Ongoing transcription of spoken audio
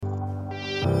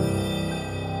To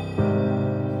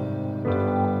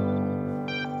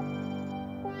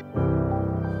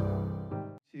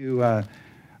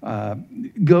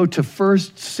go to 1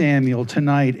 Samuel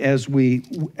tonight as we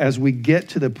get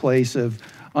to the place of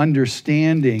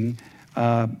understanding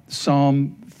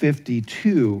Psalm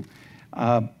 52.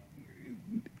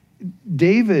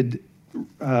 David,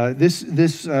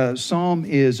 this psalm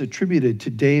is attributed to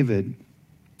David,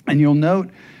 and you'll note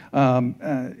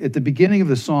at the beginning of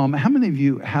the psalm, how many of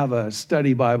you have a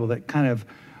study Bible that kind of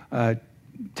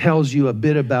tells you a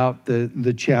bit about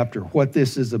the chapter, what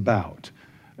this is about?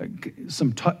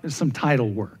 Some title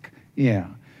work, yeah.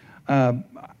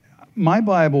 My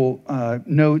Bible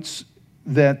notes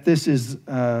that this is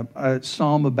a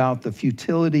psalm about the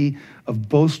futility of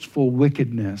boastful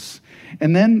wickedness.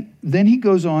 And then he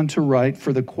goes on to write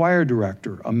for the choir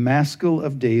director, a maskil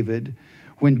of David,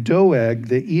 when Doeg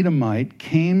the Edomite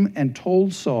came and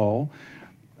told Saul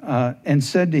and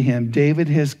said to him, David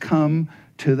has come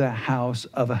to the house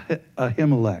of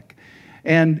Ahimelech.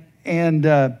 And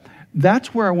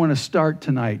that's where I want to start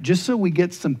tonight, just so we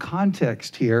get some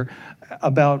context here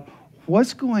about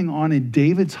what's going on in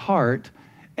David's heart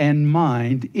and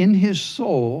mind, in his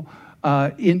soul,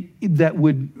 that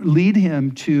would lead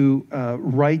him to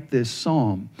write this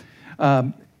psalm.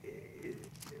 1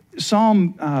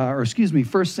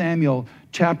 Samuel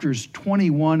chapters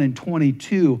 21 and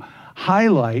 22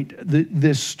 highlight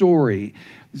this story.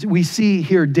 We see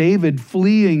here David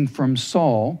fleeing from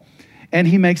Saul, and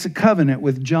he makes a covenant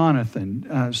with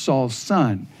Jonathan, Saul's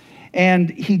son. And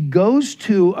he goes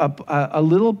to a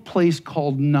little place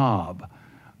called Nob.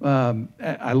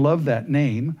 I love that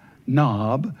name,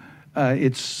 Nob.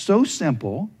 It's so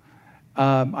simple.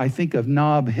 I think of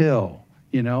Nob Hill,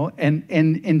 and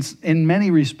in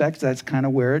many respects, that's kind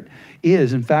of where it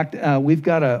is. In fact, we've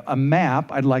got a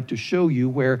map I'd like to show you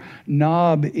where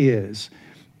Nob is.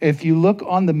 If you look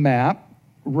on the map,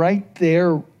 right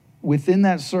there within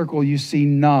that circle, you see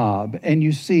Nob, and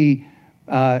you see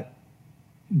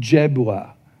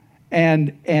Jebua.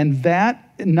 And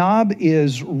that Nob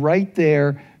is right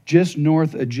there just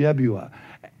north of Jebua.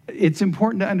 It's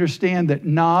important to understand that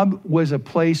Nob was a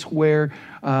place where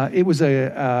it was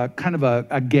a kind of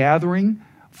a gathering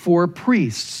for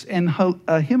priests, and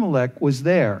Ahimelech was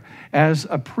there as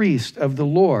a priest of the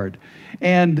Lord.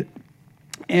 And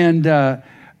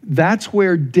that's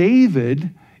where David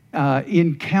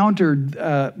encountered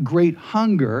great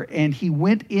hunger, and he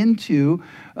went into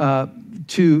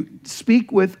to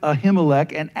speak with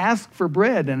Ahimelech and ask for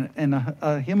bread. And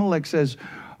Ahimelech says,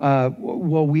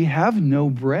 well, we have no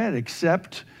bread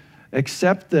except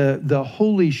the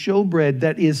holy showbread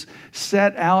that is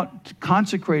set out,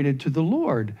 consecrated to the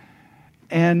Lord.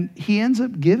 And he ends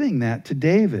up giving that to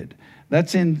David.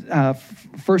 That's in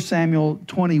 1 Samuel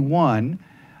 21,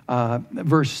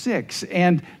 verse 6.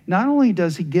 And not only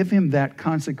does he give him that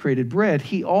consecrated bread,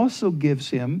 he also gives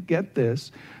him, get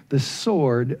this, the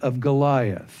sword of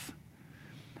Goliath.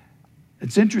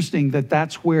 It's interesting that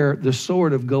that's where the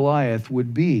sword of Goliath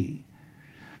would be.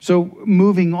 So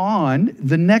moving on,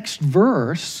 the next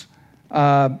verse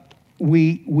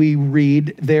we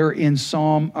read there in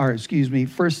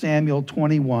 1 Samuel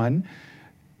 21,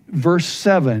 verse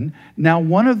 7. Now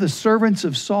one of the servants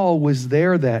of Saul was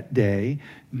there that day,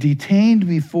 detained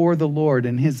before the Lord,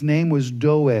 and his name was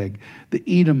Doeg, the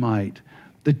Edomite,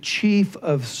 the chief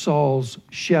of Saul's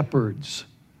shepherds.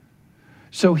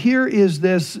 So here is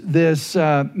this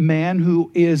man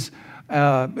who is,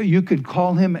 you could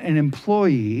call him an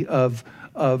employee of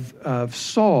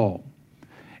Saul.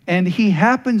 And he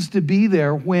happens to be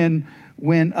there when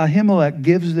Ahimelech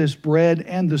gives this bread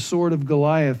and the sword of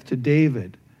Goliath to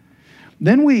David.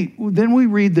 Then we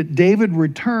read that David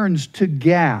returns to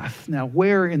Gath. Now,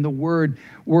 where in the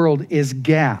world is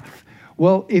Gath?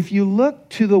 Well, if you look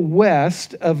to the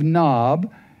west of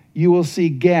Nob, you will see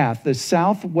Gath, the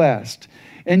southwest.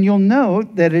 And you'll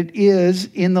note that it is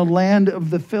in the land of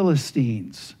the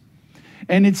Philistines.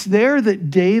 And it's there that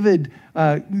David,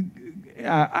 who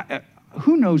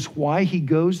knows why he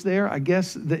goes there? I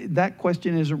guess that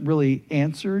question isn't really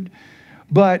answered.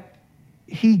 But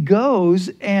he goes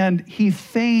and he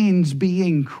feigns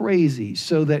being crazy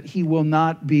so that he will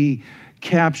not be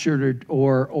captured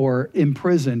or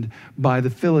imprisoned by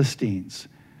the Philistines.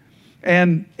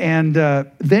 And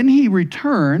then he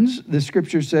returns, the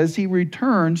scripture says, he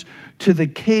returns to the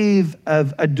cave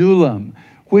of Adullam,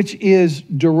 which is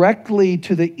directly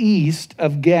to the east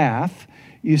of Gath.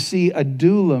 You see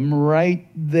Adullam right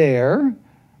there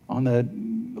on the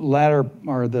latter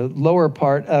or the lower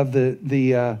part of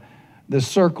the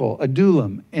circle,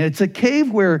 Adullam. And it's a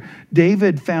cave where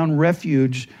David found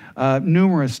refuge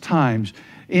numerous times.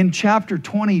 In chapter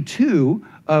 22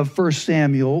 of 1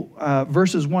 Samuel,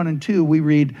 verses 1 and 2, we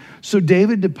read, "So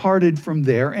David departed from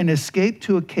there and escaped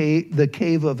to the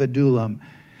cave of Adullam.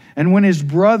 And when his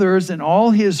brothers and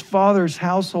all his father's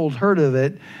household heard of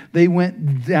it, they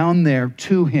went down there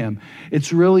to him."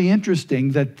 It's really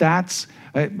interesting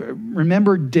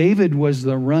remember, David was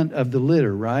the runt of the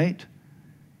litter, right?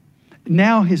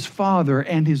 Now his father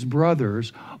and his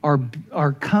brothers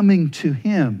are coming to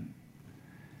him.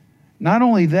 Not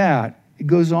only that, it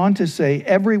goes on to say,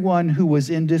 everyone who was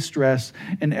in distress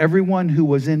and everyone who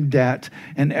was in debt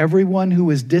and everyone who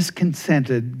was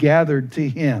discontented gathered to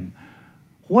him.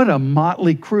 What a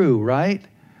motley crew, right?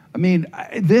 I mean,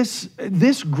 this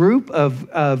group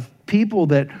of people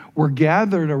that were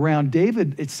gathered around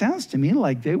David, it sounds to me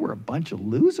like they were a bunch of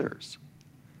losers.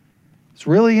 It's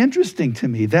really interesting to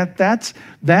me that's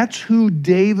who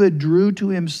David drew to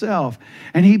himself,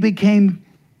 and he became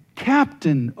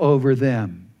captain over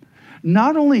them.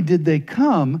 Not only did they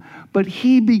come, but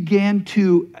he began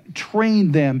to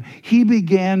train them. He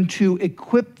began to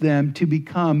equip them to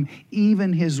become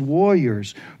even his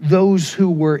warriors, those who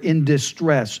were in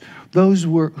distress, those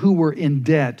who were in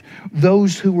debt,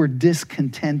 those who were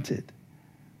discontented.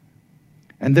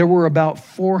 And there were about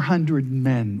 400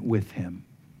 men with him.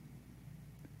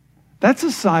 That's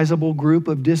a sizable group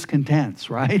of discontents,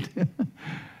 right?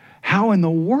 How in the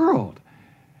world?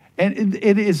 And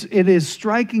it is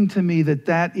striking to me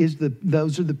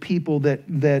those are the people that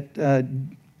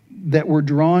were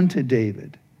drawn to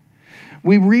David.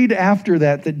 We read after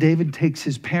that David takes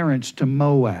his parents to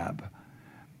Moab.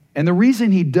 And the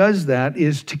reason he does that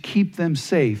is to keep them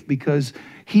safe, because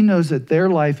he knows that their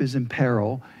life is in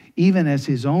peril, even as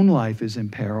his own life is in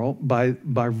peril by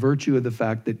virtue of the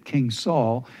fact that King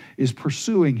Saul is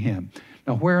pursuing him.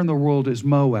 Now, where in the world is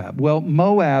Moab? Well,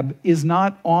 Moab is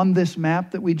not on this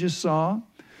map that we just saw,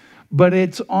 but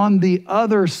it's on the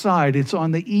other side. It's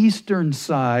on the eastern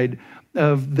side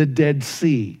of the Dead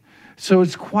Sea. So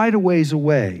it's quite a ways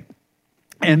away.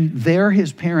 And there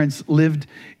his parents lived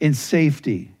in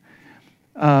safety.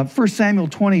 1 Samuel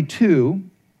 22,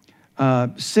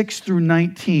 6 through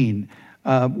 19,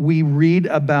 we read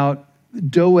about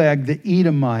Doeg the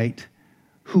Edomite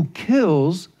who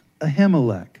kills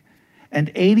Ahimelech and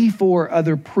 84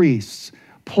 other priests,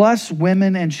 plus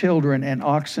women and children and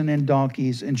oxen and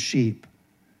donkeys and sheep.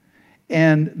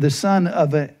 And the son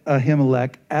of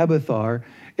Ahimelech, Abiathar,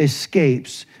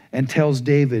 escapes and tells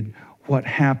David what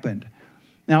happened.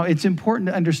 Now, it's important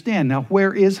to understand. Now,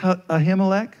 where is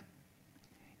Ahimelech?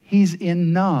 He's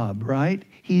in Nob, right?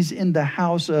 He's in the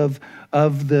house of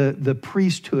the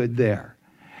priesthood there.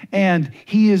 And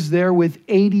he is there with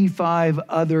 84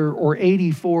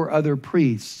 other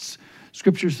priests.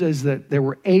 Scripture says that there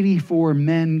were 84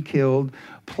 men killed,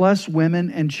 plus women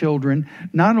and children.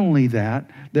 Not only that,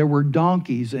 there were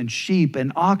donkeys and sheep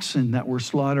and oxen that were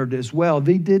slaughtered as well.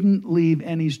 They didn't leave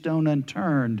any stone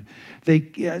unturned.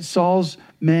 Saul's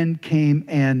men came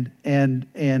and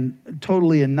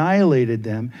totally annihilated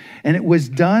them. And it was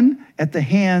done at the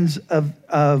hands of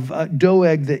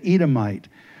Doeg the Edomite.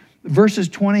 Verses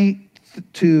 20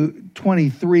 to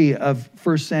 23 of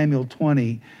 1 Samuel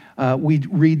 20, we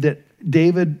read that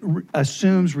David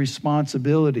assumes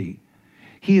responsibility.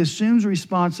 He assumes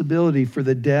responsibility for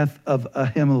the death of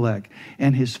Ahimelech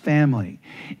and his family.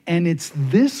 And it's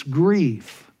this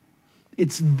grief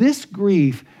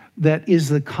that is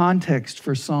the context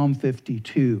for Psalm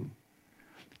 52.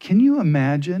 Can you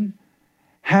imagine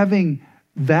having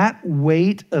that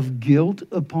weight of guilt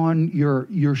upon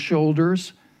your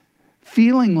shoulders,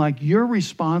 feeling like you're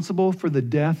responsible for the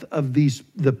death of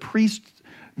the priests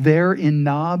there in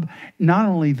Nob? Not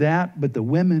only that, but the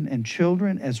women and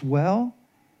children as well.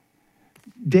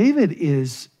 David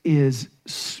is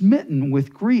smitten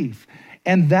with grief.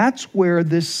 And that's where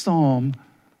this psalm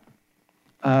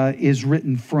is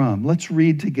written from. Let's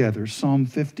read together Psalm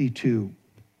 52.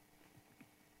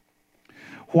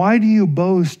 Why do you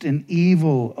boast in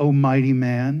evil, O mighty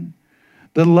man?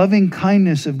 The loving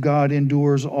kindness of God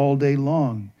endures all day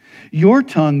long. Your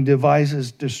tongue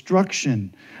devises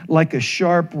destruction like a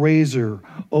sharp razor,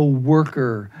 O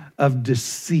worker of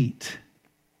deceit.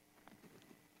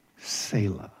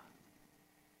 Selah.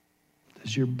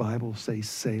 Does your Bible say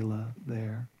Selah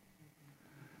there?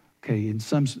 Okay, in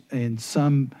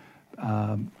some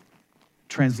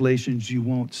translations you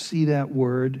won't see that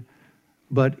word,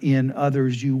 but in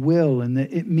others you will, and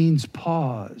it means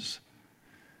pause.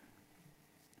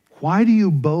 Why do you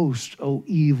boast, O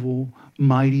evil,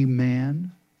 mighty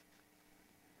man?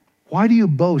 Why do you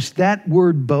boast? That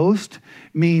word boast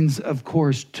means, of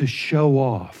course, to show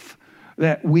off.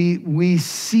 That we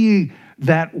see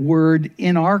that word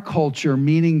in our culture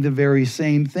meaning the very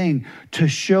same thing, to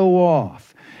show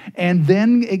off. And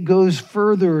then it goes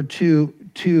further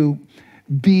to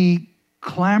be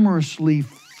clamorously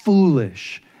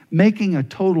foolish, making a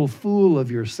total fool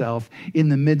of yourself in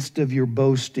the midst of your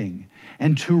boasting,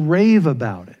 and to rave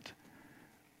about it.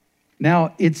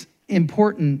 Now, it's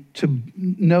important to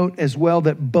note as well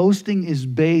that boasting is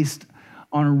based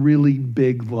on a really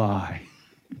big lie.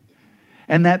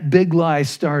 And that big lie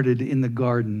started in the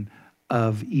Garden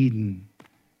of Eden.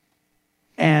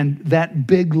 And that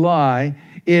big lie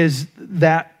is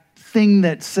that thing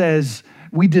that says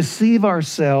we deceive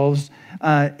ourselves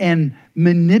and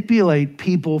manipulate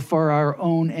people for our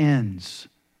own ends.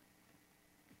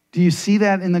 Do you see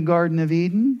that in the Garden of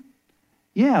Eden?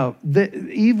 Yeah,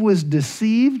 Eve was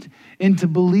deceived into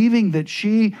believing that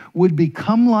she would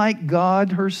become like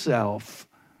God herself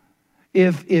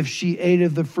if she ate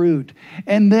of the fruit.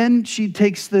 And then she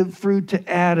takes the fruit to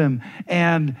Adam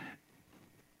and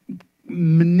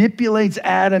manipulates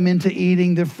Adam into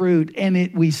eating the fruit.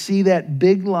 And we see that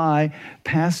big lie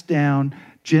passed down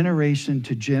generation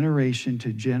to generation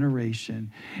to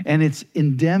generation. And it's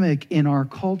endemic in our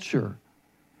culture.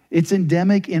 It's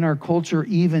endemic in our culture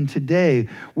even today.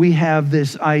 We have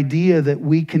this idea that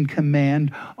we can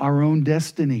command our own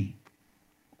destiny.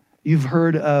 You've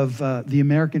heard of the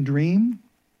American dream?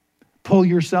 Pull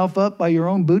yourself up by your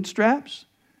own bootstraps?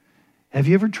 Have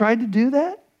you ever tried to do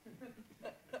that?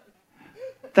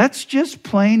 That's just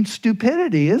plain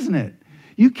stupidity, isn't it?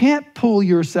 You can't pull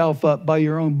yourself up by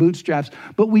your own bootstraps,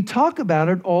 but we talk about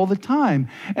it all the time.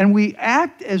 And we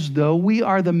act as though we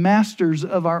are the masters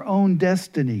of our own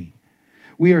destiny.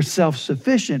 We are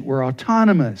self-sufficient, we're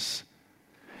autonomous.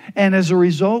 And as a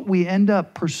result, we end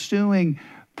up pursuing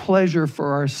pleasure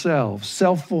for ourselves,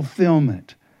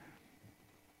 self-fulfillment.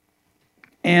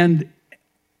 And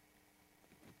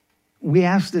we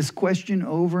ask this question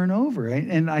over and over, right?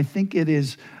 And I think it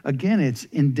is, again, it's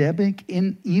endemic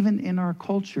even in our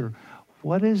culture.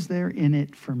 What is there in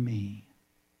it for me?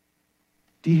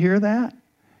 Do you hear that?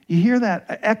 You hear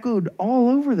that echoed all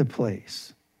over the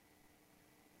place.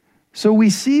 So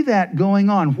we see that going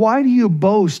on. Why do you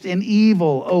boast in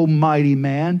evil, O mighty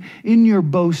man, in your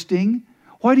boasting?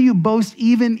 Why do you boast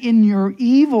even in your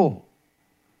evil?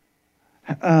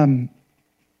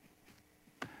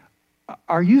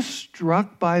 Are you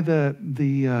struck by the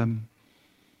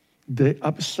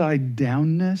upside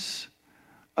downness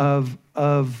of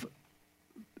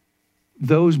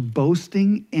those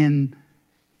boasting in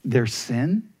their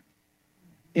sin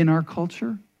in our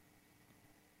culture?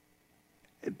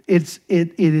 It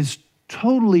is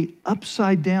totally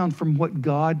upside down from what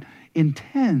God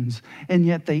intends, and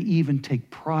yet they even take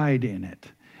pride in it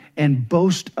and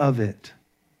boast of it.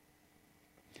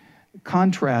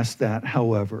 Contrast that,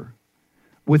 however,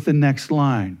 with the next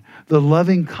line. The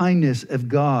loving kindness of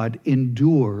God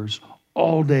endures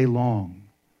all day long.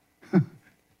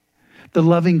 The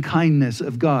loving kindness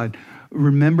of God.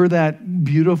 Remember that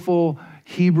beautiful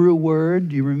Hebrew word?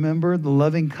 Do you remember the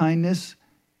loving kindness?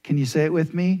 Can you say it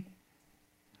with me?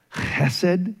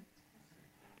 Chesed.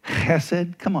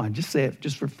 Chesed. Come on, just say it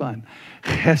just for fun.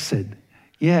 Chesed.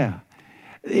 Yeah.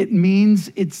 It means,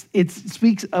 it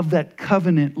speaks of that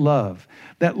covenant love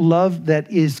that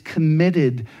is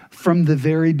committed from the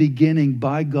very beginning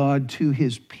by God to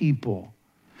his people.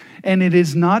 And it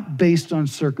is not based on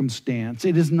circumstance.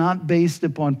 It is not based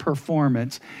upon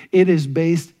performance. It is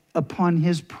based upon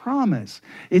his promise.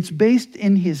 It's based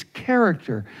in his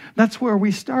character. That's where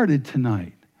we started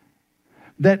tonight.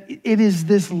 That it is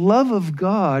this love of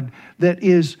God that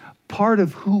is part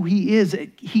of who he is.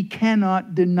 He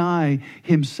cannot deny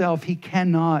himself. He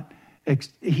cannot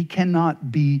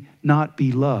be not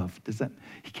be loved.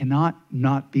 He cannot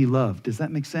not be loved. Does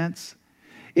that make sense?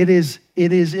 It is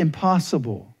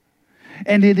impossible.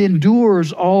 And it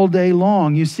endures all day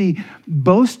long. You see,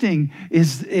 boasting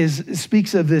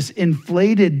speaks of this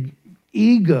inflated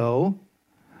ego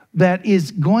that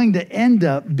is going to end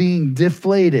up being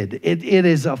deflated. It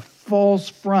is a false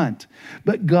front.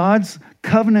 But God's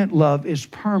covenant love is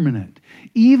permanent,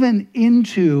 even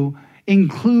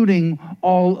including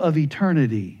all of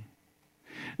eternity.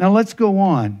 Now let's go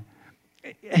on.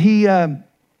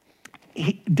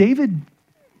 David,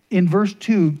 in verse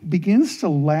 2, begins to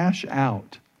lash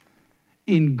out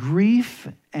in grief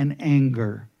and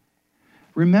anger.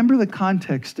 Remember the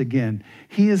context again.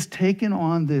 He has taken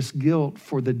on this guilt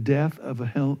for the death of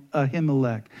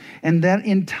Ahimelech and that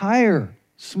entire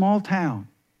small town.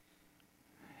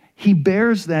 He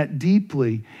bears that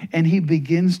deeply and he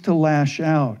begins to lash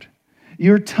out.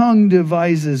 Your tongue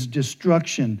devises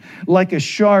destruction like a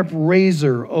sharp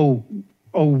razor, O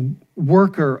O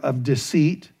worker of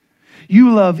deceit.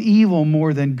 You love evil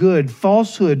more than good,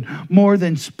 falsehood more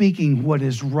than speaking what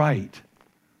is right.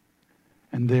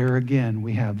 And there again,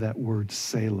 we have that word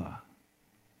Selah.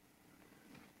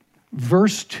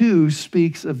 Verse 2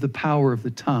 speaks of the power of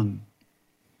the tongue.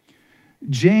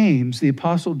 James, the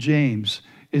Apostle James,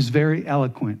 is very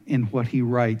eloquent in what he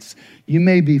writes. You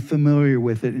may be familiar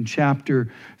with it in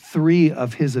chapter 3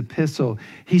 of his epistle.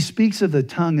 He speaks of the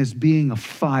tongue as being a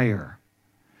fire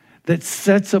that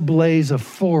sets ablaze a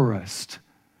forest.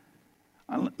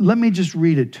 Let me just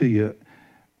read it to you.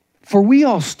 For we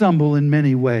all stumble in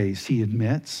many ways, he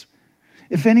admits.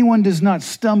 If anyone does not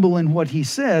stumble in what he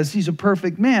says, he's a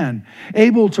perfect man,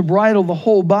 able to bridle the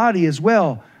whole body as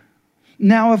well.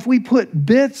 Now, if we put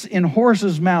bits in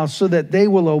horses' mouths so that they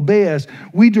will obey us,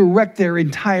 we direct their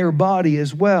entire body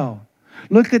as well.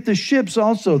 Look at the ships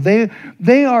also.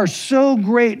 They are so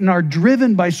great and are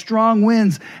driven by strong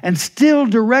winds and still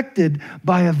directed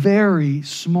by a very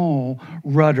small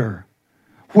rudder,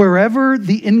 wherever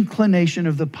the inclination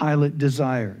of the pilot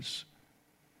desires.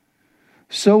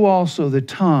 So also the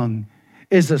tongue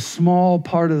is a small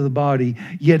part of the body,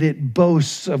 yet it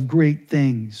boasts of great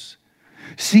things.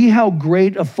 See how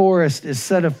great a forest is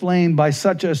set aflame by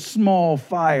such a small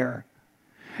fire.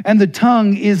 And the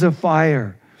tongue is a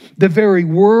fire, the very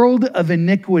world of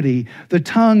iniquity. The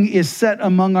tongue is set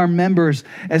among our members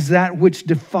as that which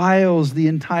defiles the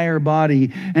entire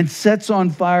body and sets on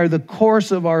fire the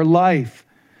course of our life,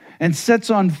 and sets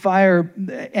on fire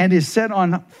and is set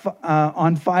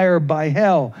on fire by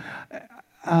hell.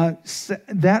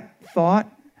 That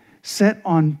thought, set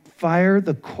on fire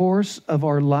the course of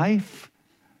our life.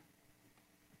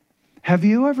 Have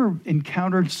you ever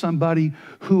encountered somebody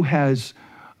who has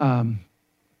been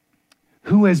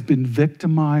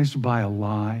victimized by a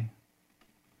lie?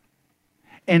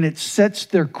 And it sets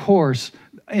their course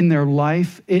in their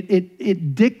life.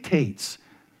 It dictates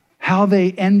how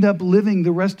they end up living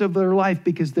the rest of their life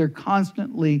because they're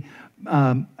constantly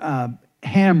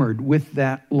hammered with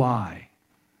that lie.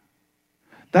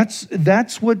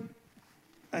 That's what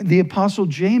the Apostle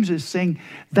James is saying.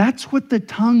 That's what the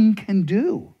tongue can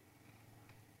do.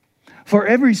 For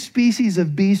every species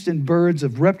of beast and birds,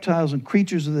 of reptiles and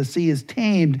creatures of the sea is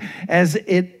tamed as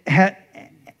it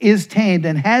is tamed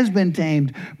and has been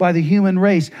tamed by the human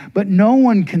race. But no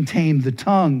one can tame the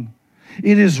tongue.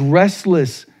 It is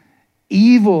restless,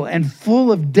 evil, and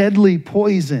full of deadly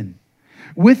poison.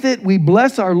 With it we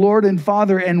bless our Lord and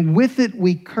Father, and with it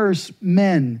we curse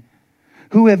men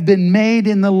who have been made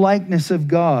in the likeness of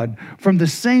God. From the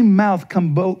same mouth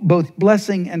come both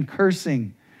blessing and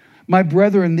cursing. My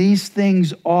brethren, these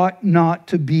things ought not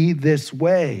to be this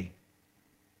way.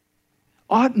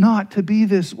 Ought not to be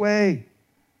this way.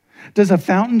 Does a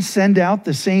fountain send out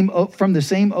from the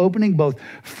same opening both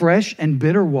fresh and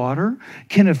bitter water?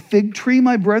 Can a fig tree,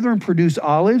 my brethren, produce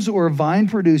olives, or a vine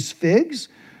produce figs?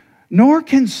 Nor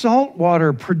can salt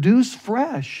water produce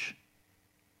fresh.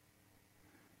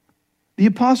 The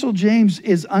Apostle James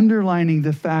is underlining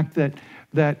the fact that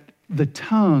the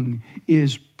tongue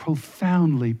is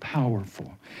profoundly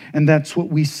powerful. And that's what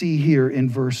we see here in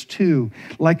verse 2.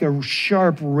 Like a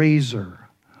sharp razor,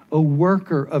 a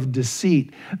worker of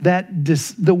deceit.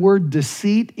 The word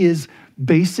deceit is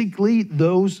basically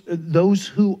those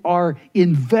who are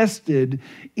invested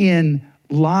in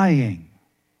lying.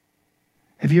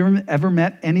 Have you ever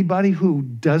met anybody who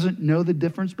doesn't know the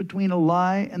difference between a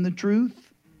lie and the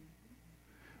truth?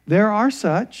 There are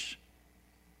such.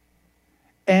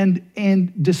 And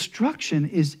destruction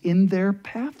is in their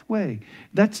pathway.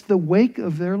 That's the wake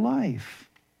of their life.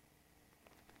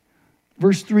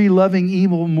 Verse 3, loving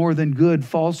evil more than good,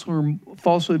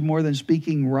 falsehood more than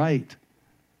speaking right.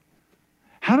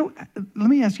 Let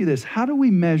me ask you this. How do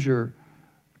we measure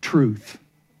truth?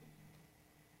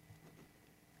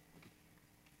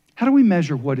 How do we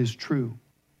measure what is true?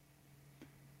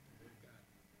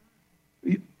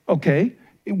 Okay.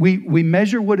 We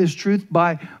measure what is truth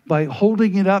by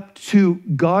holding it up to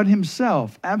God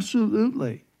himself.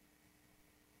 Absolutely.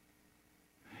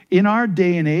 In our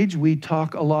day and age, we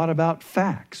talk a lot about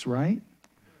facts, right?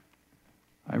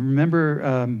 I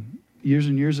remember years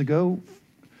and years ago,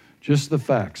 just the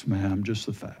facts, ma'am, just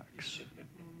the facts.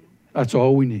 That's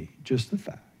all we need, just the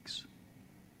facts.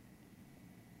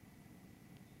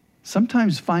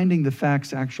 Sometimes finding the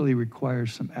facts actually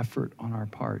requires some effort on our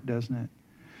part, doesn't it?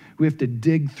 We have to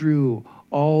dig through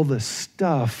all the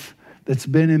stuff that's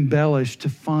been embellished to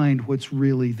find what's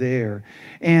really there.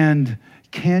 And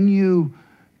can you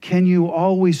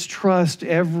always trust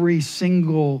every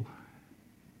single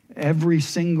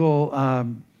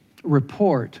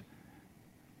report?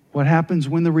 What happens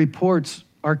when the reports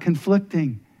are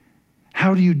conflicting.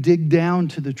 How do you dig down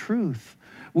to the truth?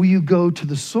 Well, you go to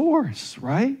the source,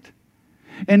 right?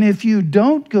 And if you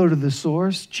don't go to the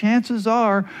source, chances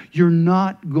are you're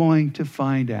not going to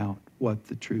find out what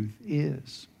the truth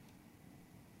is.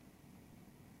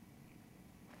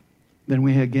 Then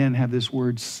we again have this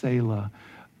word Selah.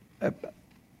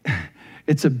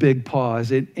 It's a big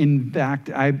pause. In fact,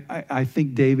 I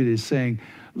think David is saying,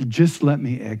 just let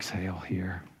me exhale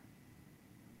here.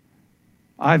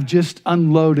 I've just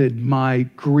unloaded my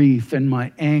grief and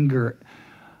my anger.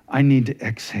 I need to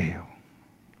exhale.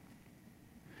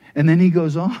 And then he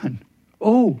goes on.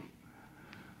 Oh,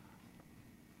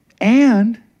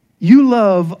 and you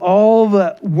love all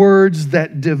the words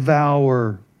that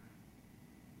devour,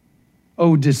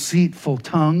 O deceitful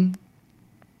tongue.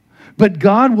 But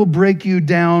God will break you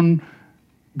down.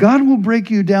 God will break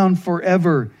you down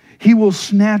forever. He will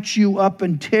snatch you up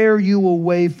and tear you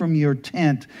away from your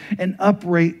tent and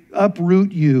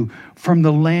uproot you from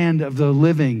the land of the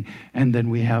living. And then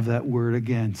we have that word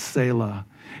again, Selah.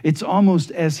 It's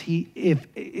almost as if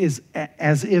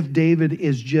David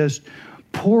is just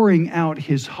pouring out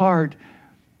his heart,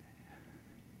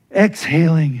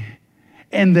 exhaling,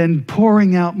 and then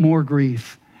pouring out more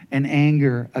grief and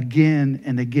anger again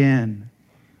and again.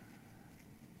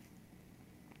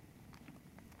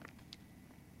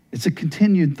 It's a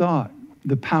continued thought,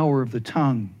 the power of the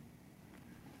tongue,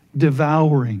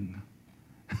 devouring.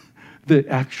 The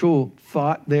actual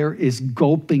thought there is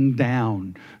gulping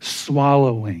down,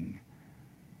 swallowing.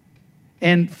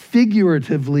 And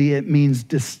figuratively, it means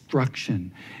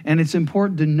destruction. And it's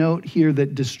important to note here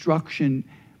that destruction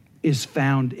is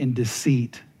found in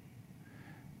deceit.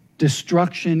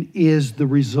 Destruction is the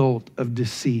result of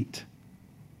deceit.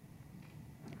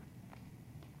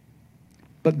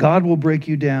 But God will break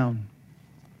you down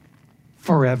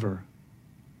forever.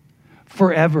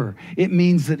 Forever. It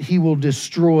means that He will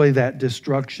destroy that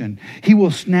destruction. He will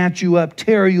snatch you up,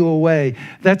 tear you away.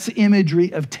 That's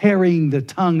imagery of tearing the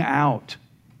tongue out.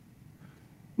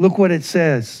 Look what it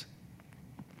says.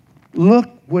 Look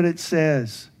what it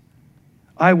says.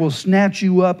 I will snatch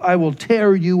you up. I will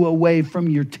tear you away from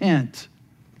your tent.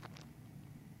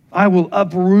 I will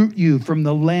uproot you from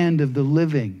the land of the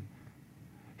living.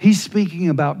 He's speaking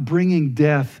about bringing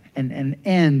death and an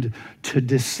end to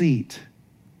deceit.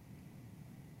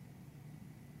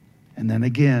 And then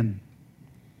again,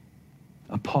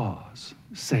 a pause,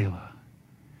 Selah.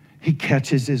 He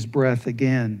catches his breath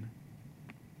again.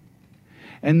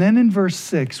 And then in verse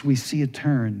 6, we see a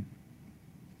turn.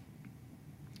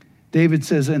 David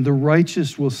says, and the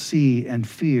righteous will see and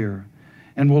fear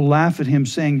and will laugh at him,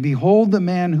 saying, behold the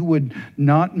man who would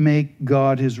not make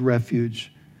God his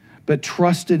refuge, but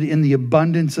trusted in the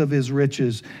abundance of his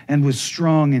riches and was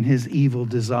strong in his evil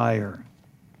desire.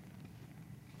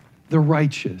 The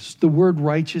righteous. The word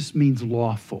righteous means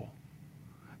lawful.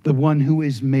 The one who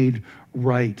is made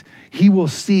right. He will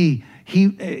see.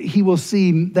 He will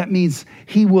see. That means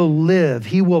he will live.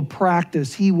 He will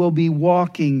practice. He will be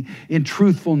walking in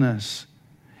truthfulness.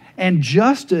 And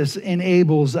justice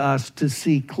enables us to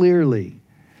see clearly.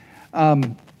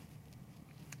 Paul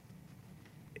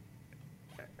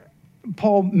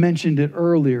mentioned it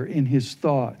earlier in his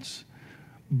thoughts.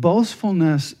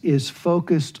 Boastfulness is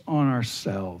focused on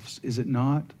ourselves, is it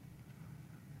not?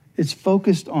 It's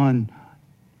focused on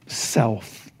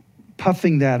self,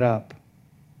 puffing that up.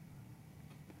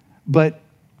 But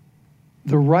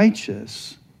the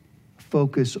righteous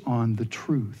focus on the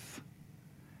truth.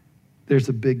 There's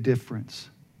a big difference.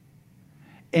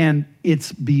 And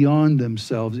it's beyond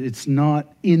themselves. It's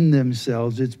not in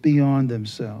themselves. It's beyond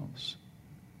themselves.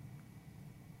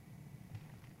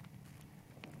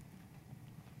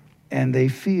 And they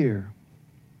fear.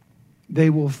 They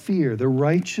will fear. The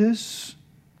righteous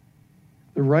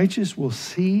will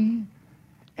see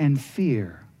and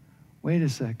fear. Wait a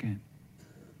second.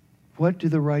 What do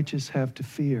the righteous have to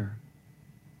fear?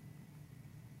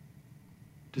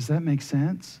 Does that make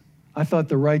sense? I thought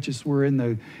the righteous were in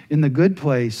the good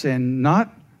place and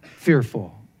not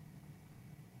fearful.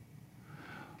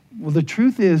 Well, the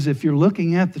truth is, if you're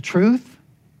looking at the truth,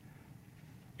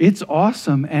 it's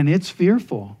awesome and it's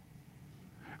fearful.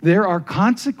 There are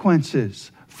consequences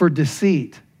for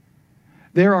deceit.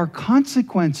 There are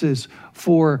consequences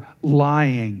for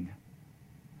lying.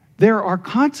 There are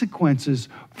consequences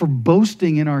for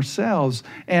boasting in ourselves.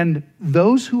 And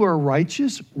those who are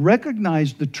righteous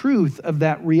recognize the truth of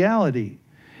that reality.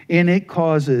 And it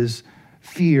causes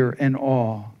fear and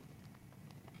awe.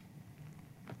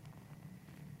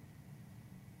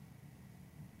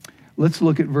 Let's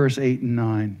look at verse 8 and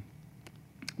 9.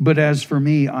 But as for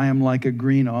me, I am like a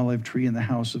green olive tree in the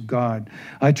house of God.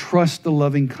 I trust the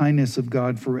loving kindness of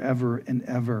God forever and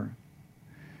ever.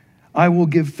 I will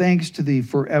give thanks to thee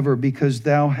forever because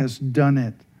thou hast done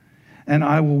it. And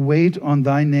I will wait on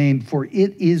thy name, for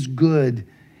it is good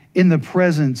in the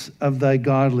presence of thy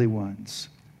godly ones.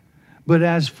 But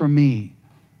as for me,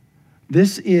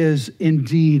 this is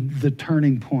indeed the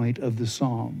turning point of the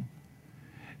psalm.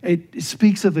 It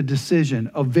speaks of a decision,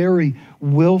 a very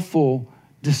willful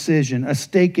decision, a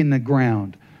stake in the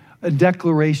ground, a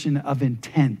declaration of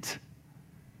intent.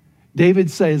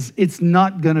 David says, it's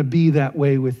not going to be that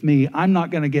way with me. I'm not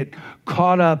going to get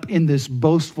caught up in this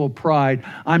boastful pride.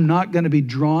 I'm not going to be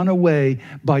drawn away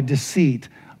by deceit.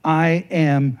 I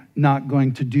am not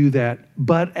going to do that.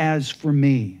 But as for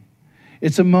me,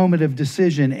 it's a moment of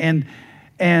decision.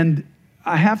 And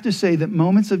I have to say that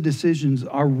moments of decisions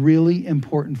are really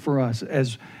important for us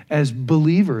as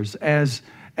believers, as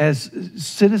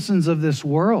citizens of this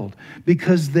world,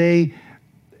 because that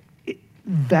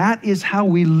is how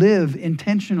we live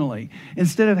intentionally.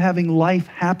 Instead of having life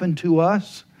happen to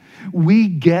us, we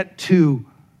get to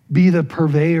be the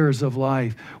purveyors of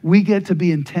life. We get to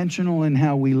be intentional in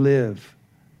how we live.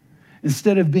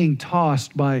 Instead of being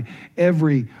tossed by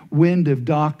every wind of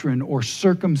doctrine or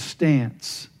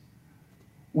circumstance,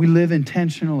 we live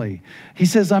intentionally. He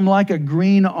says, I'm like a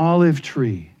green olive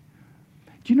tree.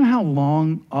 Do you know how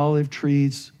long olive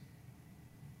trees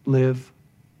live?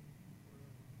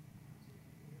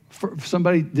 For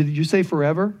somebody, did you say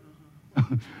forever?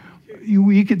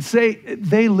 You could say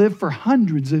they live for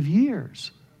hundreds of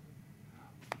years.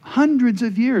 Hundreds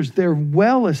of years. They're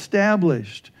well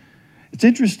established. It's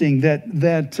interesting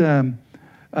that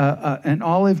an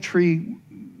olive tree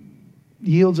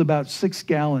yields about 6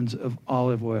 gallons of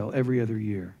olive oil every other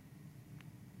year.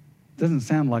 Doesn't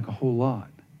sound like a whole lot,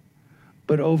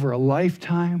 but over a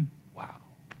lifetime, wow.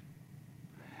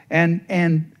 And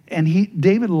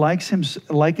David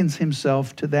likens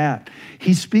himself to that.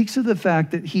 He speaks of the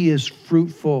fact that he is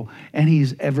fruitful and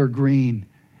he's evergreen.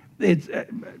 It's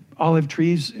olive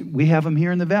trees, we have them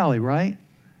here in the valley, right?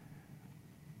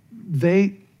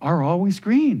 They are always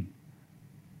green.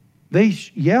 They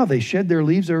shed their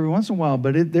leaves every once in a while,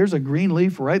 but there's a green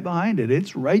leaf right behind it.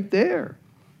 It's right there.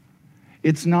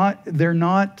 They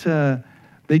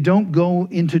don't go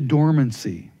into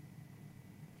dormancy.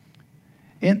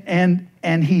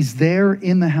 And he's there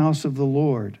in the house of the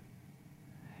Lord.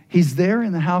 He's there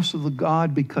in the house of the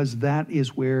God because that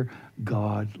is where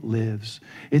God lives.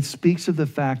 It speaks of the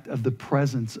fact of the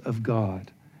presence of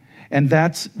God. And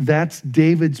that's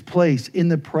David's place, in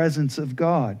the presence of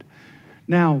God.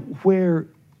 Now, where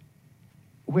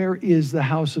is the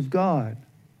house of God?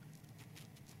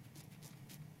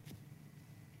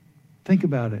 Think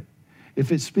about it.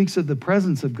 If it speaks of the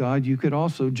presence of God, you could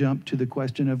also jump to the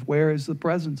question of where is the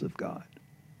presence of God?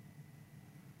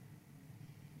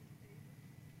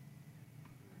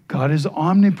 God is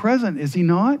omnipresent, is he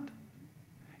not?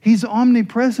 He's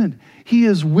omnipresent. He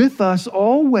is with us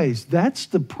always. That's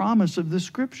the promise of the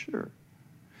scripture.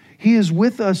 He is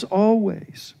with us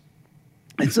always.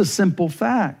 It's a simple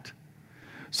fact.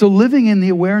 So living in the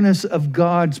awareness of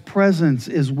God's presence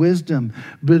is wisdom,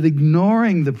 but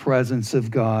ignoring the presence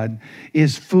of God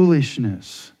is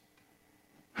foolishness.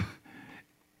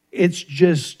 It's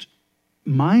just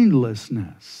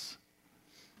mindlessness.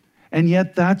 And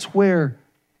yet that's where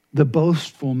the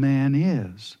boastful man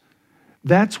is.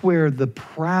 That's where the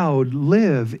proud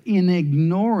live, in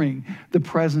ignoring the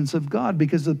presence of God,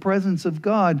 because the presence of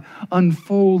God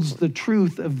unfolds the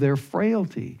truth of their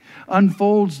frailty,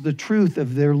 unfolds the truth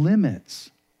of their limits.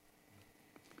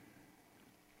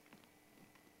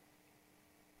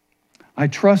 I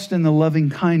trust in the loving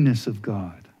kindness of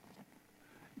God.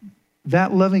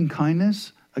 That loving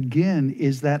kindness, again,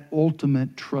 is that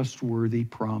ultimate trustworthy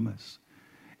promise.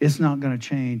 It's not going to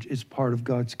change. It's part of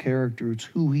God's character. It's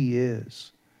who he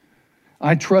is.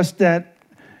 I trust that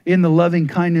in the loving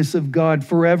kindness of God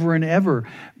forever and ever.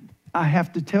 I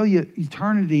have to tell you,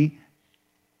 eternity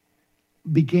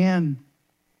began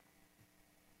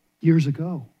years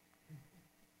ago.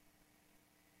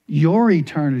 Your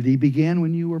eternity began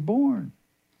when you were born.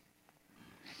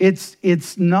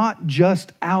 It's not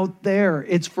just out there.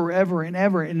 It's forever and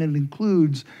ever, and it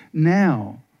includes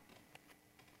now.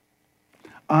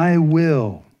 I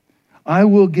will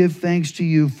give thanks to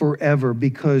you forever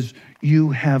because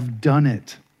you have done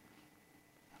it.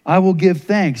 I will give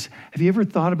thanks. Have you ever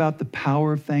thought about the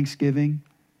power of thanksgiving?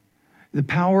 The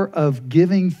power of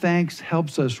giving thanks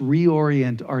helps us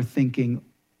reorient our thinking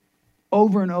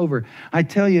over and over. I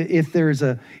tell you, if there is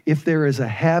a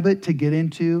habit to get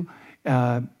into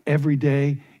every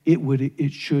day,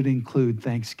 it should include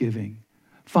thanksgiving,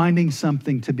 finding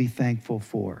something to be thankful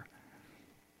for,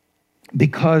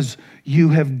 because you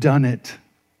have done it.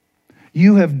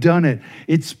 You have done it.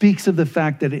 It speaks of the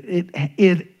fact that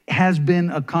it has been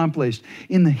accomplished.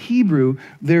 In the Hebrew,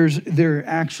 there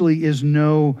actually is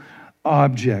no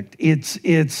object. It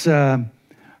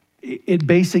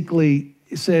basically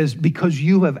says, because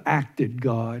you have acted,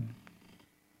 God.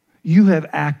 You have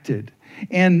acted.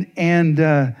 And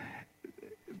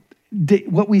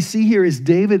what we see here is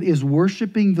David is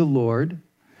worshiping the Lord.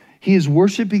 He is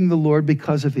worshiping the Lord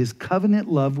because of his covenant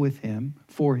love with him,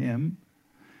 for him,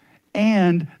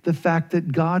 and the fact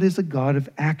that God is a God of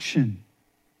action.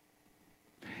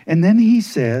 And then he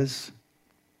says,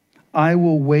 I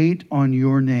will wait on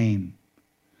your name,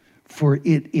 for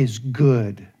it is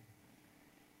good.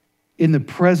 In the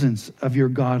presence of your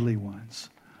godly ones,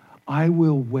 I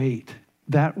will wait.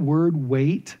 That word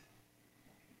wait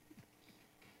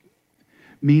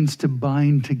means to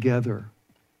bind together,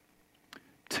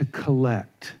 to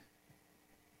collect,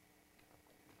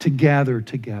 to gather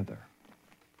together.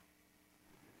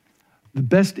 The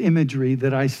best imagery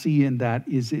that I see in that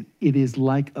is it is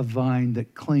like a vine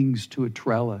that clings to a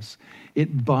trellis.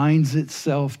 It binds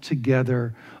itself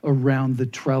together around the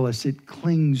trellis. It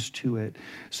clings to it.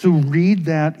 So read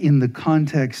that in the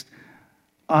context,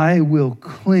 I will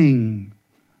cling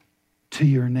to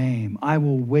your name. I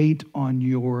will wait on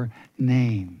your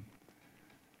name.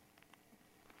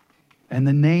 And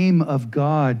the name of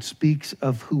God speaks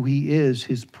of who he is,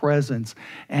 his presence,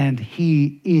 and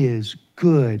he is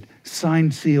good,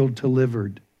 signed, sealed,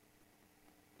 delivered.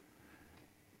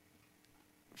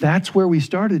 That's where we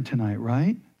started tonight,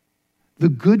 right? The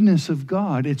goodness of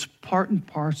God, it's part and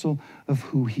parcel of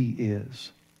who he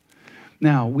is.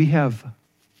 Now, we have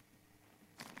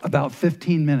about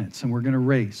 15 minutes and we're going to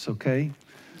race, okay?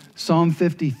 Psalm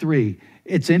 53.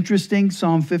 It's interesting,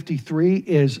 Psalm 53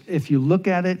 is, if you look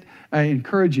at it, I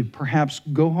encourage you, perhaps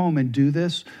go home and do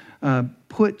this.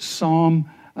 Put Psalm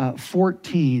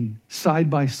 14 side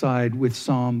by side with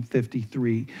Psalm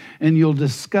 53, and you'll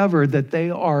discover that they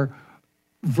are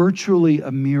virtually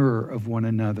a mirror of one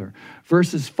another.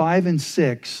 Verses 5 and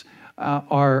 6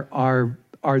 are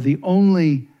the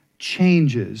only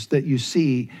changes that you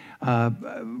see.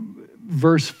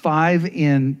 Verse 5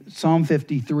 in Psalm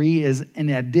 53 is an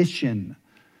addition.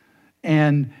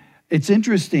 And it's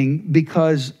interesting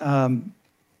because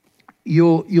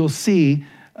you'll see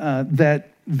that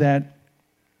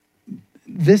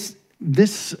this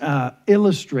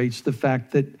illustrates the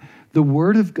fact that the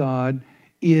Word of God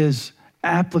is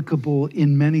applicable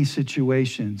in many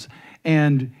situations.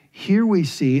 And here we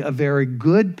see a very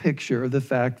good picture of the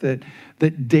fact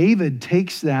that David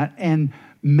takes that and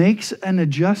makes an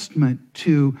adjustment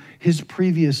to his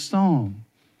previous psalm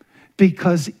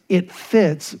because it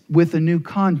fits with a new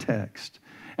context.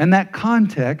 And that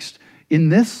context in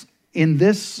this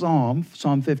psalm,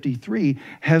 Psalm 53,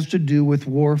 has to do with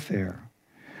warfare.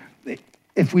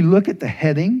 If we look at the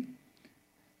heading,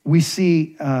 we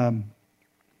see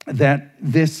that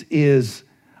this is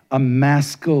a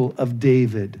maskil of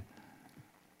David.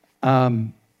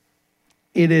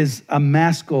 It is a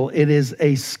maskil. It is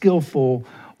a skillful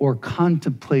or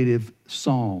contemplative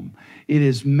psalm. It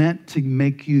is meant to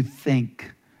make you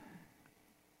think.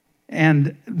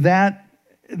 And that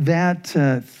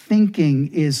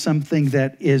thinking is something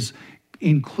that is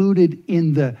included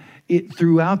in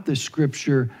throughout the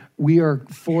scripture. We are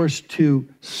forced to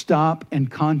stop and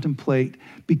contemplate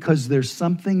because there's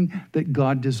something that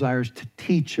God desires to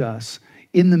teach us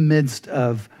in the midst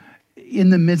of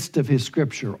his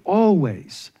scripture,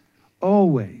 always.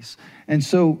 And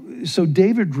so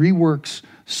David reworks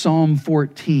Psalm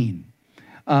 14.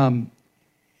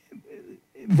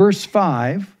 Verse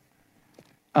 5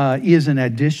 is an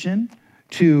addition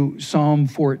to Psalm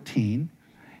 14.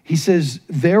 He says,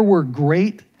 there they were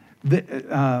great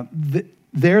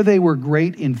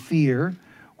in fear,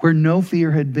 where no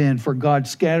fear had been, for God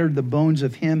scattered the bones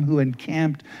of him who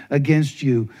encamped against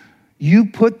you. You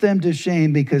put them to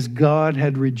shame because God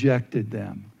had rejected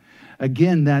them.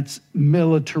 Again, that's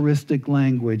militaristic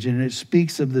language, and it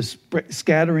speaks of the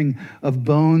scattering of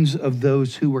bones of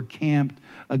those who were camped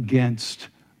against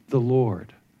the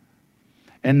Lord.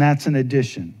 And that's an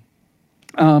addition.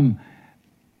 So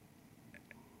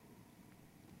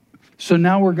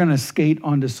now we're going to skate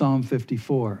onto Psalm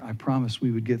 54. I promised we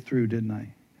would get through, didn't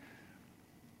I?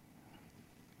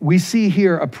 We see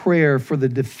here a prayer for the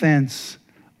defense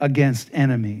against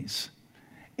enemies.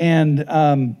 And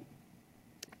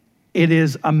it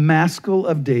is a maskil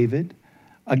of David,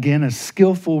 again, a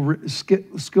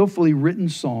skillfully written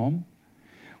psalm.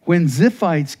 When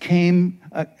Ziphites came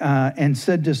and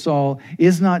said to Saul,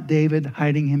 "Is not David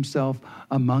hiding himself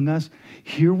among us?"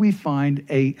 Here we find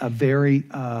a very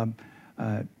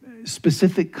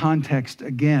specific context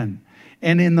again.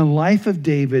 And in the life of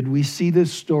David, we see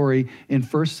this story in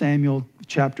 1 Samuel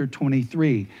chapter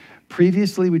 23.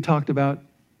 Previously, we talked about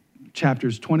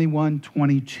chapters 21,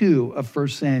 22 of 1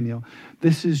 Samuel.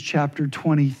 This is chapter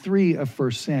 23 of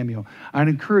 1 Samuel. I'd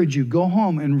encourage you, go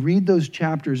home and read those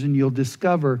chapters and you'll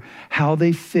discover how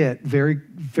they fit very,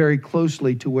 very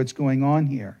closely to what's going on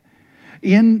here.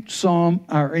 In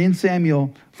 1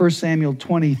 Samuel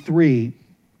 23,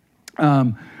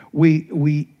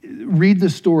 we read the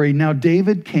story. Now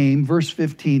David came, verse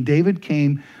 15, David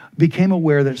became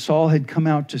aware that Saul had come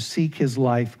out to seek his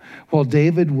life while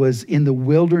David was in the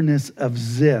wilderness of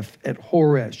Ziph at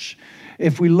Horesh.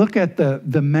 If we look at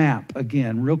the map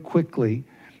again real quickly,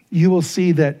 you will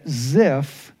see that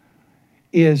Ziph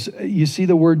is, you see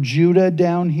the word Judah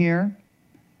down here?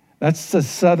 That's the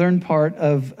southern part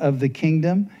of the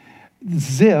kingdom.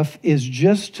 Ziph is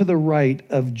just to the right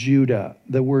of Judah,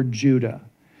 the word Judah.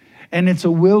 And it's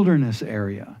a wilderness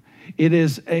area.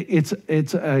 It's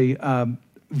a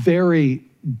very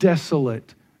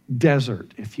desolate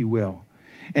desert, if you will.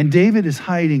 And David is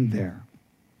hiding there.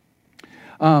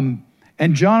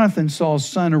 And Jonathan, Saul's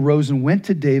son, arose and went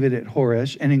to David at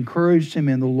Horesh and encouraged him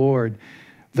in the Lord.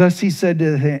 Thus he said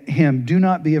to him, "Do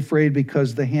not be afraid,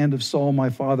 because the hand of Saul my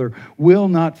father will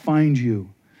not find you.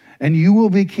 And you will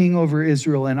be king over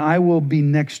Israel, and I will be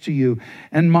next to you.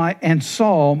 And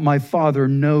Saul, my father,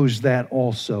 knows that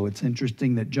also." It's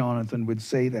interesting that Jonathan would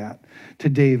say that to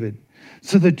David.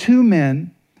 So the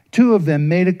two of them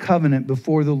made a covenant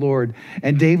before the Lord,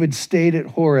 and David stayed at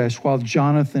Horesh while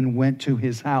Jonathan went to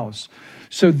his house.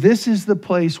 So this is the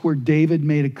place where David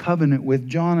made a covenant with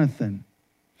Jonathan.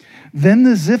 Then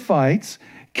the Ziphites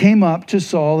came up to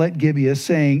Saul at Gibeah,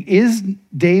 saying, "Is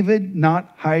David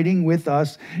not hiding with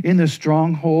us in the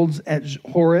strongholds at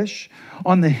Horesh,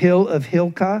 on the hill of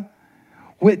Hilkah,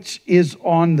 which is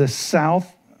on the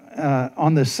south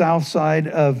side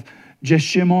of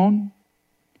Jeshimon?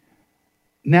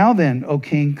 Now then, O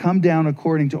king, come down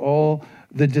according to all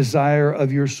the desire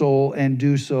of your soul and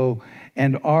do so,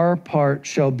 and our part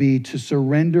shall be to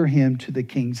surrender him to the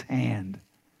king's hand."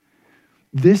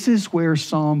 This is where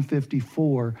Psalm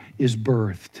 54 is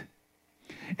birthed.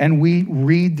 And we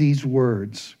read these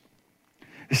words: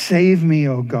 "Save me,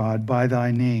 O God, by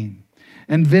thy name,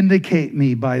 and vindicate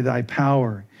me by thy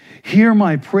power. Hear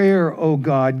my prayer, O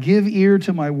God. Give ear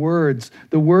to my words,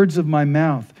 the words of my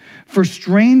mouth. For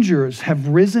strangers have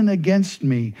risen against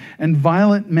me, and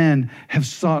violent men have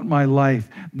sought my life.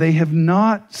 They have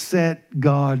not set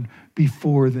God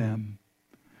before them."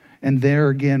 And there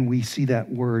again, we see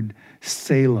that word,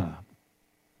 Selah.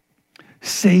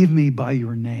 Save me by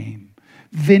your name.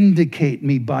 Vindicate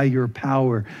me by your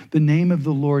power. The name of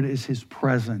the Lord is his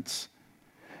presence,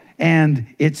 and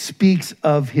it speaks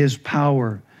of his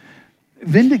power.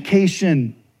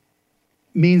 Vindication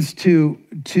means to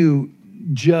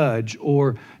judge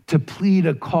or to plead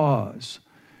a cause.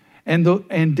 And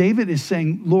David is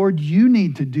saying, "Lord, you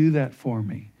need to do that for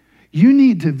me. You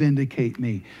need to vindicate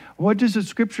me." What does the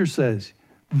scripture says?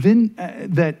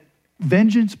 That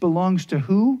vengeance belongs to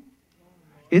who?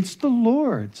 It's the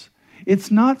Lord's.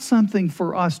 It's not something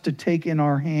for us to take in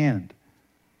our hand.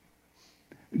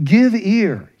 Give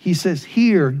ear. He says,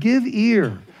 "Hear, give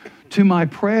ear to my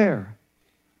prayer."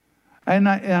 And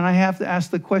I have to ask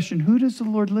the question, who does the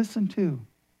Lord listen to?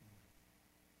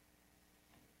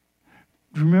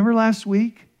 Remember last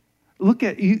week? Look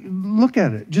at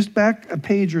it. Just back a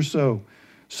page or so.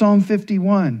 Psalm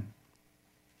 51.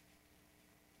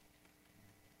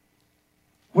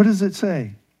 What does it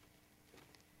say?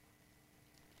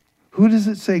 Who does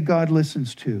it say God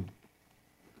listens to?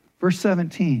 Verse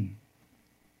 17.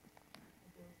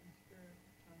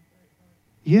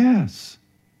 Yes.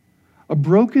 A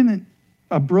broken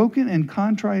and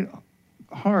contrite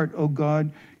heart, O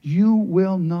God, you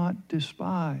will not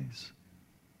despise.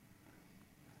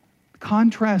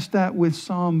 Contrast that with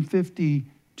Psalm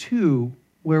 52,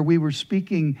 where we were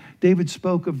speaking, David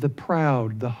spoke of the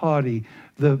proud, the haughty,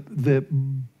 the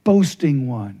boasting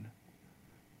one.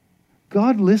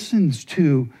 God listens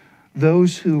to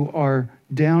those who are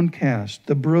downcast,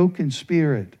 the broken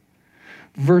spirit.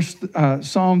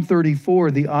 Psalm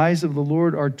 34, "The eyes of the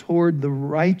Lord are toward the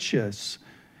righteous,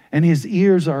 and his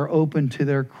ears are open to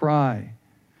their cry."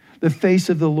 The face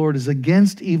of the Lord is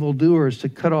against evildoers to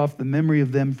cut off the memory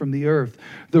of them from the earth.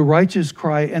 The righteous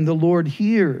cry, and the Lord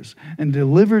hears and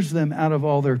delivers them out of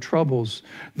all their troubles.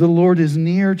 The Lord is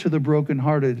near to the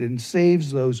brokenhearted and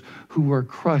saves those who are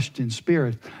crushed in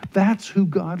spirit. That's who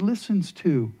God listens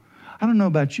to. I don't know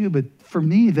about you, but for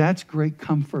me, that's great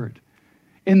comfort.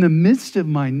 In the midst of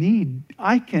my need,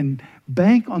 I can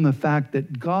bank on the fact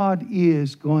that God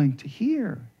is going to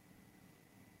hear.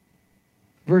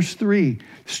 Verse 3,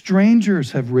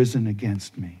 strangers have risen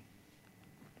against me.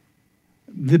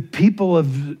 The people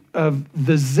of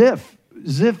the Ziph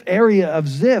area of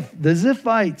Ziph, the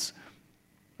Ziphites.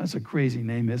 That's a crazy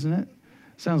name, isn't it?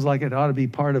 Sounds like it ought to be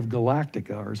part of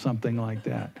Galactica or something like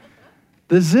that.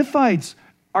 The Ziphites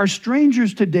are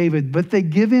strangers to David, but they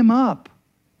give him up.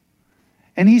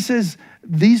 And he says,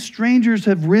 these strangers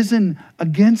have risen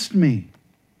against me.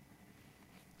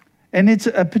 And it's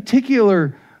a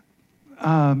particular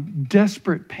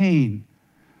desperate pain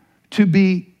to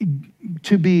be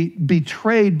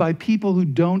betrayed by people who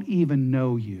don't even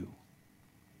know you.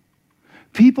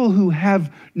 People who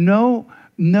have no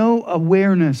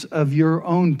awareness of your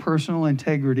own personal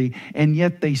integrity, and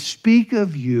yet they speak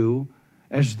of you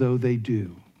as though they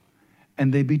do.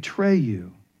 And they betray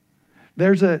you.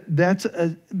 That's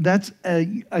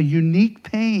a unique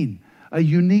pain, a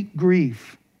unique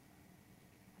grief.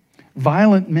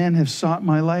 Violent men have sought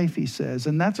my life, he says,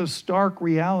 and that's a stark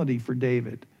reality for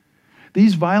David.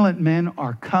 These violent men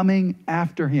are coming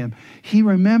after him. He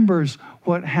remembers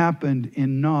what happened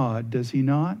in Nod, does he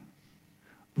not?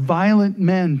 Violent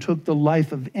men took the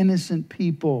life of innocent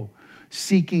people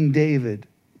seeking David.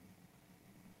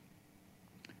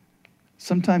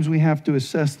 Sometimes we have to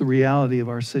assess the reality of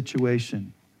our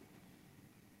situation.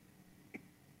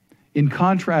 In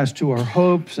contrast to our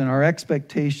hopes and our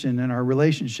expectation and our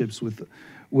relationships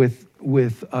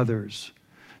with others,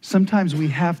 sometimes we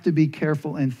have to be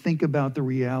careful and think about the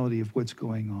reality of what's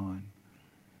going on.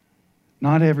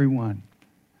 Not everyone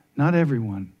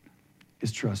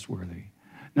is trustworthy.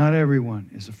 Not everyone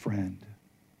is a friend.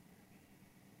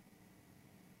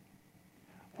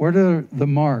 What are the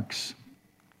marks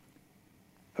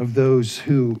of those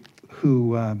who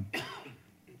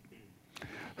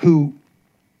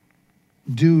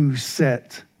do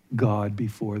set God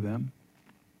before them,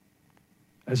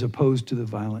 as opposed to the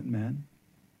violent men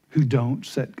who don't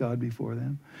set God before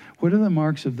them? What are the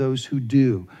marks of those who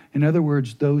do? In other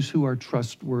words, those who are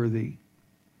trustworthy.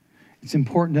 It's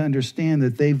important to understand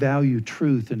that they value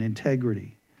truth and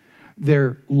integrity.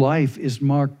 Their life is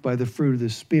marked by the fruit of the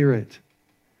Spirit,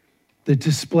 the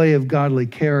display of godly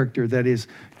character that is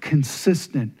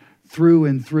consistent through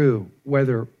and through,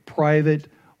 whether private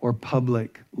or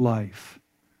public life.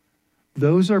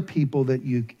 Those are people that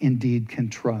you indeed can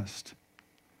trust.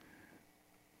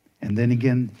 And then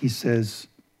again, he says,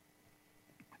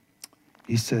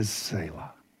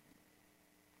 Selah.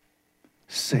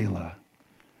 Selah.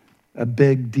 A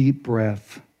big, deep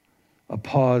breath, a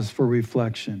pause for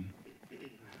reflection.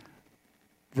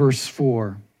 Verse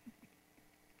 4.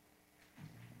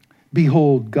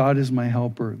 Behold, God is my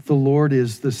helper. The Lord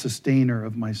is the sustainer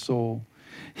of my soul.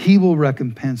 He will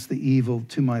recompense the evil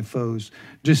to my foes.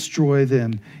 Destroy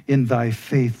them in thy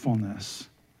faithfulness.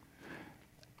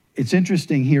 It's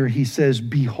interesting here. He says,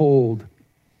 behold.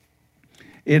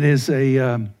 It is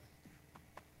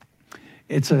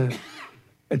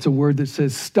it's a word that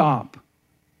says stop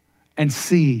and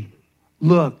see,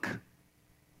 look,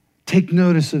 take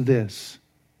notice of this.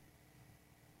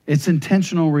 It's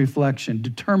intentional reflection,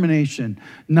 determination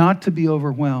not to be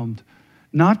overwhelmed,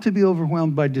 not to be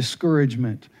overwhelmed by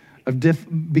discouragement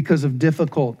because of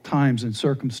difficult times and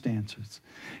circumstances.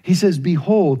 He says,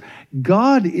 behold,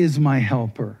 God is my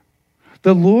helper.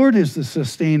 The Lord is the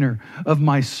sustainer of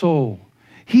my soul.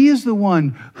 He is the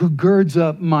one who girds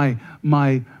up my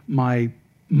mind,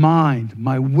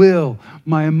 my will,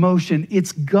 my emotion.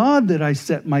 It's God that I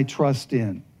set my trust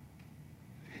in.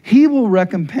 He will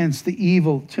recompense the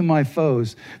evil to my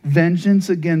foes. Vengeance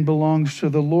again belongs to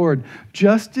the Lord.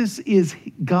 Justice is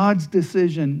God's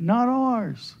decision, not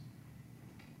ours.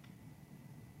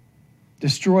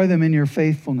 Destroy them in your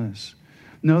faithfulness.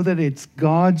 Know that it's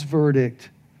God's verdict.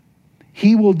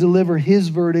 He will deliver his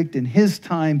verdict in his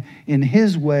time, in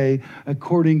his way,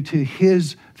 according to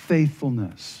his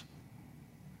faithfulness.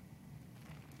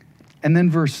 And then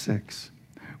verse 6.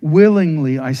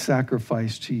 Willingly I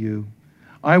sacrifice to you.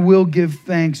 I will give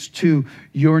thanks to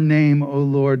your name, O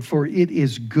Lord, for it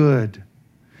is good.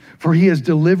 For he has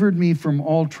delivered me from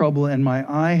all trouble, and my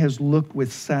eye has looked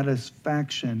with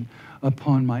satisfaction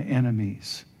upon my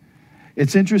enemies.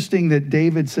 It's interesting that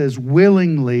David says,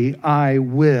 willingly I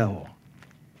will.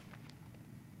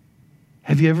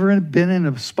 Have you ever been in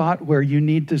a spot where you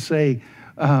need to say,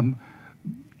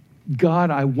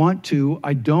 God, I want to,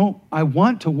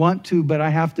 but I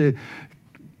have to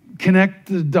connect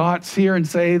the dots here and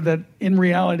say that in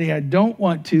reality, I don't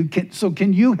want to. So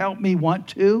can you help me want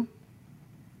to?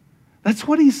 That's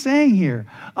what he's saying here.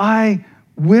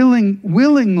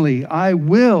 Willingly, I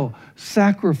will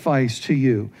sacrifice to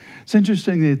you. It's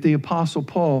interesting that the Apostle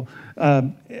Paul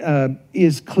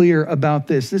is clear about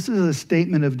this. This is a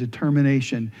statement of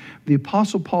determination. The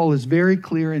Apostle Paul is very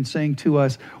clear in saying to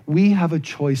us, we have a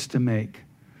choice to make.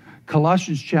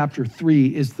 Colossians chapter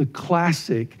 3 is the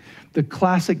classic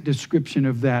description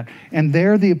of that. And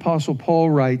there the Apostle Paul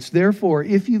writes, therefore,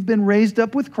 if you've been raised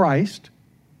up with Christ,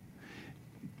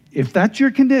 if that's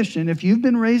your condition, if you've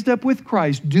been raised up with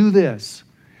Christ, do this.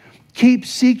 Keep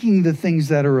seeking the things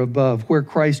that are above, where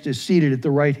Christ is seated at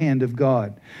the right hand of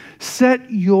God.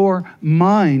 Set your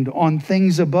mind on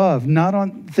things above, not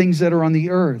on things that are on the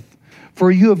earth. For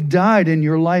you have died and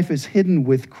your life is hidden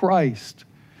with Christ.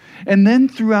 And then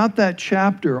throughout that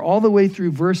chapter, all the way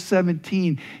through verse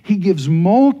 17, he gives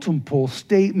multiple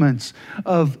statements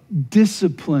of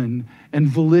discipline and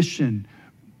volition.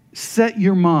 Set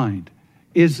your mind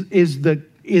is the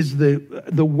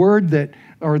word that,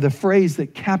 or the phrase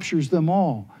that captures them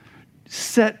all.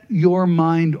 Set your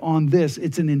mind on this.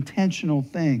 It's an intentional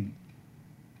thing.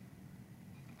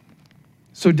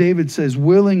 So David says,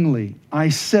 willingly, I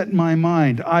set my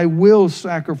mind. I will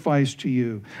sacrifice to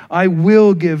you. I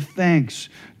will give thanks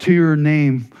to your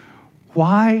name.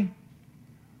 Why?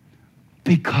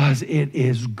 Because it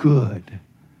is good.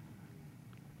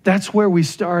 That's where we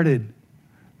started.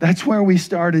 That's where we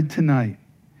started tonight.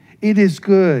 It is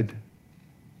good.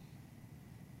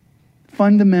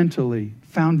 Fundamentally,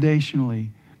 foundationally,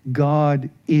 God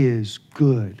is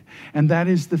good. And that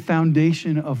is the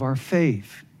foundation of our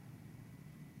faith.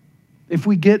 If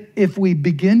we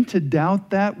begin to doubt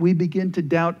that, we begin to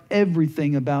doubt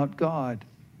everything about God.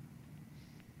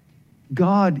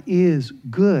 God is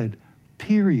good,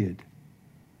 period.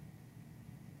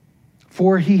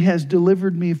 For he has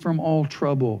delivered me from all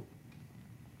trouble.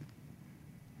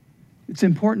 It's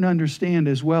important to understand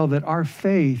as well that our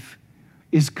faith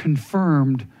is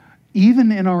confirmed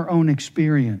even in our own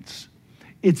experience.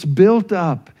 It's built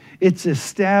up. It's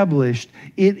established.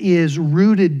 It is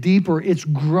rooted deeper. It's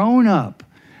grown up,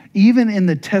 even in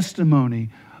the testimony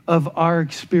of our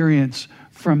experience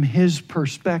from his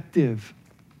perspective.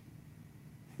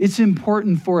 It's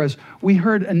important for us. We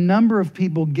heard a number of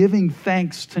people giving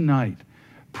thanks tonight,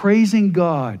 praising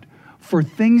God for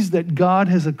things that God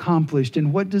has accomplished.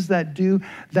 And what does that do?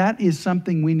 That is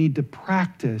something we need to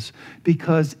practice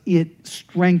because it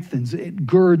strengthens, it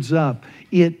girds up,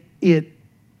 it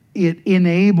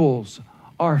enables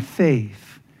our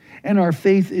faith. And our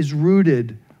faith is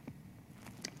rooted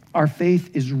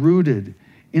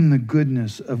in the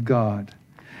goodness of God.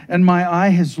 And my eye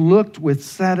has looked with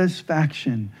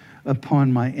satisfaction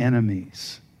upon my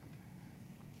enemies.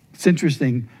 It's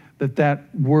interesting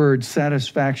that word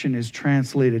satisfaction is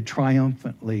translated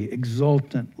triumphantly,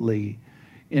 exultantly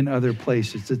in other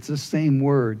places. It's the same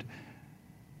word.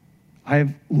 I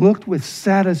have looked with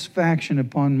satisfaction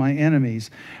upon my enemies.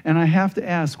 And I have to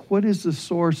ask, what is the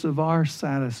source of our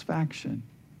satisfaction?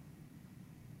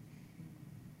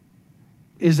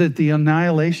 Is it the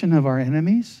annihilation of our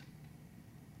enemies?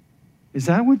 Is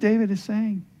that what David is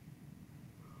saying?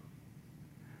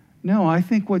 No, I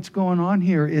think what's going on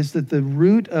here is that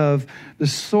the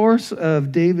source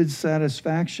of David's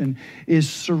satisfaction is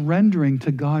surrendering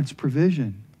to God's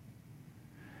provision.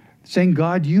 Saying,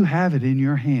 God, you have it in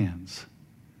your hands.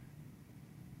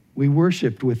 We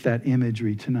worshiped with that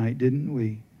imagery tonight, didn't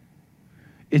we?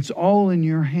 It's all in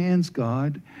your hands,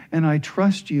 God, and I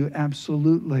trust you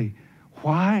absolutely.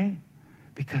 Why?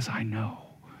 Because I know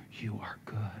you are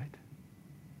good.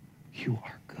 You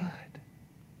are good.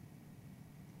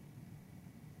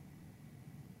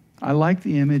 I like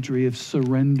the imagery of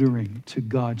surrendering to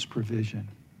God's provision.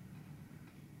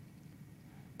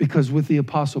 Because with the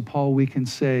Apostle Paul, we can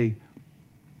say,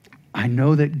 I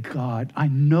know that God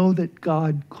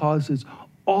causes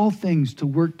all things to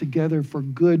work together for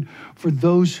good for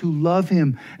those who love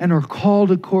him and are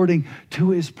called according to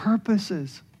his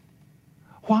purposes.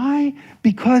 Why?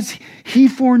 Because he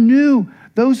foreknew.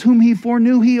 Those whom he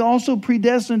foreknew, he also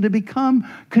predestined to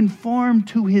become conformed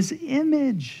to his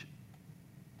image.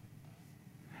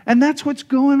 And that's what's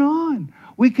going on.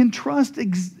 We can trust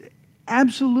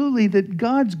absolutely that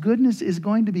God's goodness is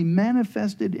going to be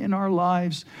manifested in our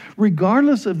lives,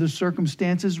 regardless of the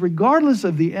circumstances, regardless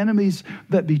of the enemies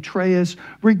that betray us,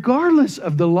 regardless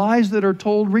of the lies that are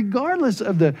told, regardless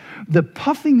of the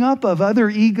puffing up of other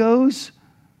egos.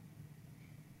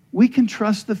 We can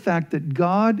trust the fact that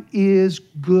God is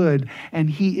good and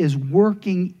He is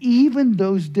working even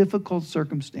those difficult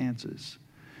circumstances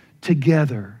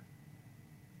together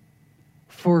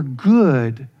for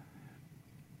good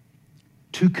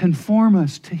to conform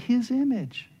us to His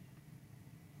image.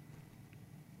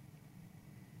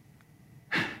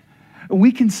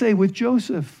 We can say with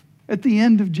Joseph at the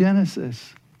end of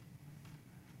Genesis,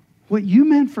 what you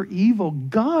meant for evil,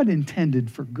 God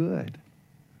intended for good.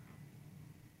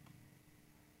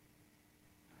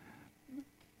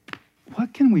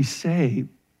 What can we say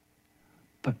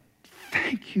but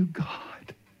thank you,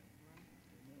 God?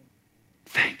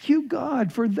 Thank you,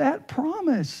 God, for that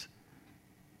promise.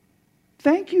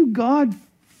 Thank you, God,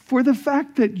 for the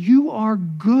fact that you are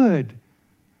good.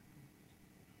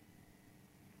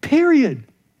 Period.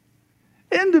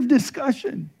 End of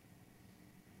discussion.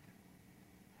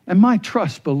 And my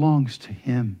trust belongs to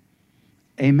Him.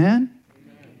 Amen?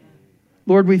 Amen?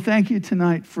 Lord, we thank you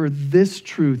tonight for this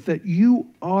truth that you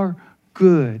are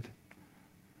good.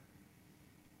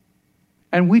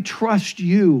 And we trust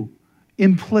you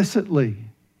implicitly.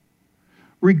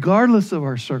 Regardless of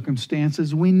our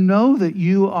circumstances, we know that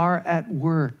you are at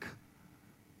work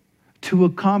to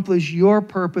accomplish your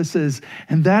purposes,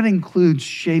 and that includes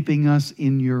shaping us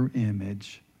in your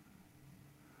image.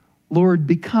 Lord,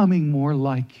 becoming more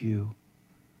like you.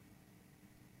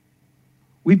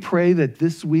 We pray that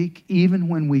this week, even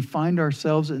when we find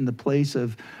ourselves in the place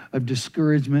of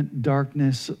discouragement,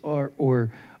 darkness,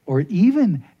 or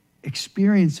even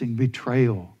experiencing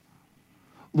betrayal,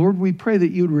 Lord, we pray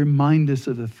that you would remind us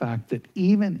of the fact that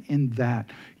even in that,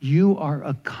 you are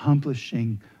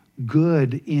accomplishing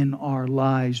good in our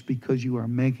lives because you are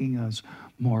making us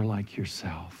more like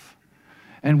yourself.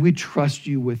 And we trust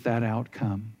you with that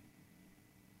outcome.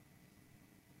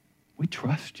 We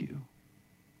trust you.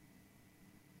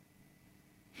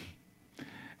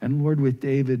 And Lord, with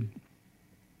David,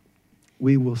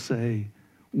 we will say,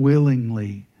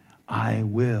 willingly, I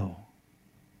will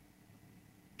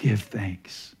give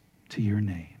thanks to your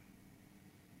name.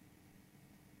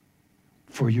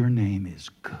 For your name is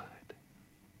good.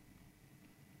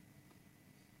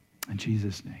 In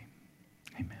Jesus' name.